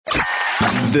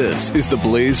This is the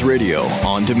Blaze Radio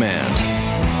on demand.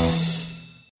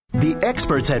 The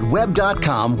experts at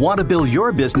Web.com want to build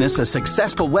your business a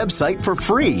successful website for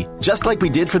free, just like we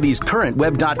did for these current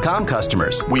Web.com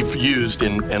customers. We've used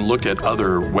and looked at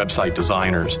other website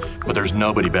designers, but there's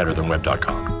nobody better than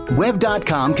Web.com.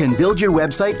 Web.com can build your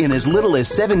website in as little as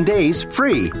 7 days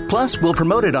free. Plus, we'll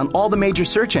promote it on all the major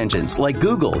search engines like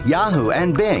Google, Yahoo,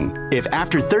 and Bing. If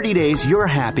after 30 days you're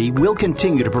happy, we'll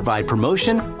continue to provide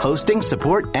promotion, hosting,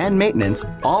 support, and maintenance,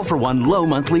 all for one low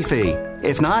monthly fee.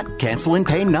 If not, cancel and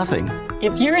pay nothing.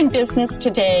 If you're in business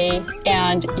today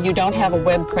and you don't have a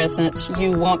web presence,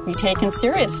 you won't be taken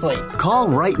seriously. Call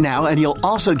right now and you'll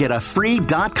also get a free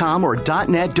 .com or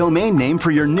 .net domain name for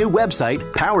your new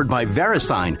website powered by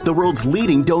VeriSign, the world's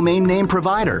leading domain name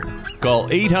provider. Call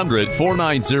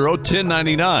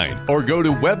 800-490-1099 or go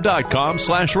to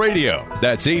web.com/radio.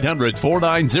 That's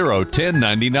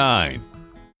 800-490-1099.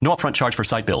 No upfront charge for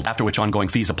site build, after which ongoing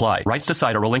fees apply. Rights to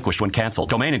site are relinquished when canceled.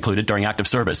 Domain included during active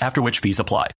service, after which fees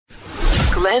apply.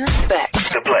 Glenn Beck.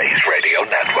 The Blaze Radio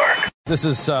Network. This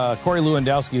is Corey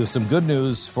Lewandowski with some good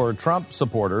news for Trump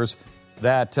supporters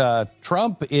that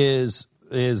Trump is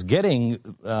getting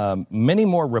many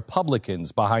more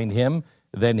Republicans behind him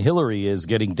than Hillary is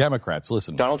getting Democrats.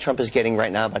 Listen. Donald Trump is getting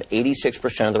right now about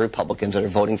 86% of the Republicans that are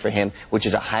voting for him, which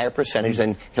is a higher percentage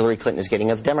than Hillary Clinton is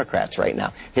getting of Democrats right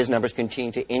now. His numbers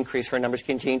continue to increase. Her numbers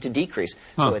continue to decrease.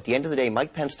 So at the end of the day,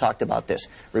 Mike Pence talked about this.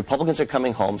 Republicans are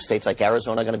coming home. States like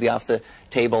Arizona are going to be off the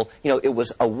table. You know, it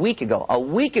was a week ago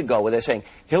where they're saying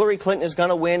Hillary Clinton is going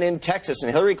to win in Texas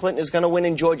and Hillary Clinton is going to win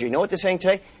in Georgia. You know what they're saying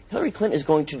today? Hillary Clinton is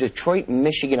going to Detroit,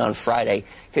 Michigan on Friday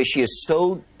because she is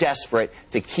so desperate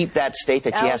to keep that state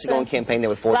that she has to go and campaign there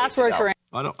with 4 days to go.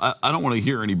 I don't want to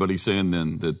hear anybody saying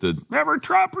then that never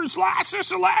Trumpers lost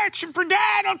this election for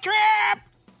Donald Trump.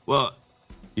 Well,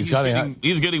 he's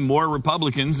getting more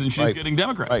Republicans than she's getting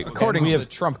Democrats. Right. According to the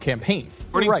Trump campaign.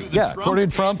 According to the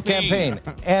Trump campaign.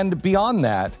 And beyond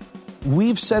that,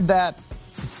 we've said that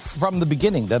from the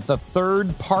beginning, that the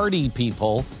third-party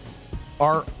people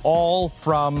are all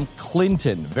from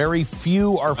Clinton. Very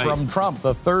few are from Trump.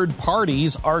 The third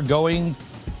parties are going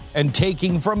and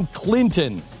taking from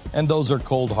Clinton. And those are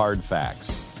cold, hard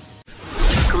facts.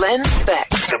 Glenn Beck.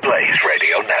 The Blaze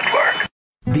Radio Network.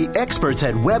 The experts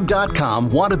at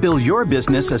Web.com want to build your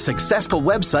business a successful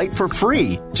website for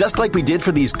free, just like we did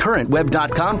for these current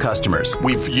Web.com customers.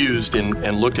 We've used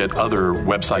and looked at other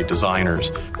website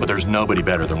designers, but there's nobody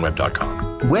better than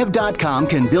Web.com. Web.com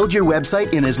can build your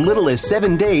website in as little as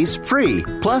 7 days free.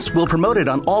 Plus, we'll promote it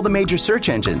on all the major search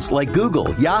engines like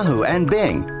Google, Yahoo, and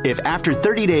Bing. If after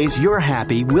 30 days you're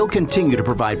happy, we'll continue to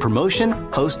provide promotion,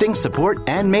 hosting, support,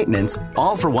 and maintenance,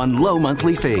 all for one low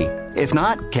monthly fee. If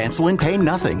not, cancel and pay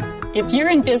nothing. If you're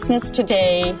in business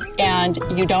today and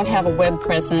you don't have a web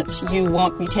presence, you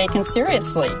won't be taken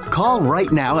seriously. Call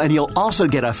right now and you'll also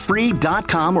get a free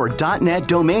 .com or .net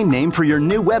domain name for your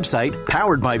new website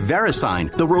powered by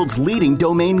VeriSign, the world's leading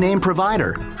domain name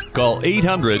provider. Call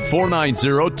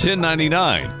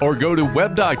 800-490-1099 or go to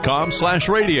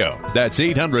web.com/radio. That's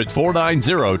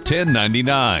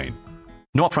 800-490-1099.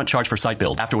 No upfront charge for site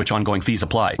build, after which ongoing fees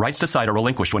apply. Rights to site are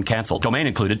relinquished when canceled. Domain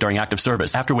included during active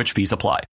service, after which fees apply.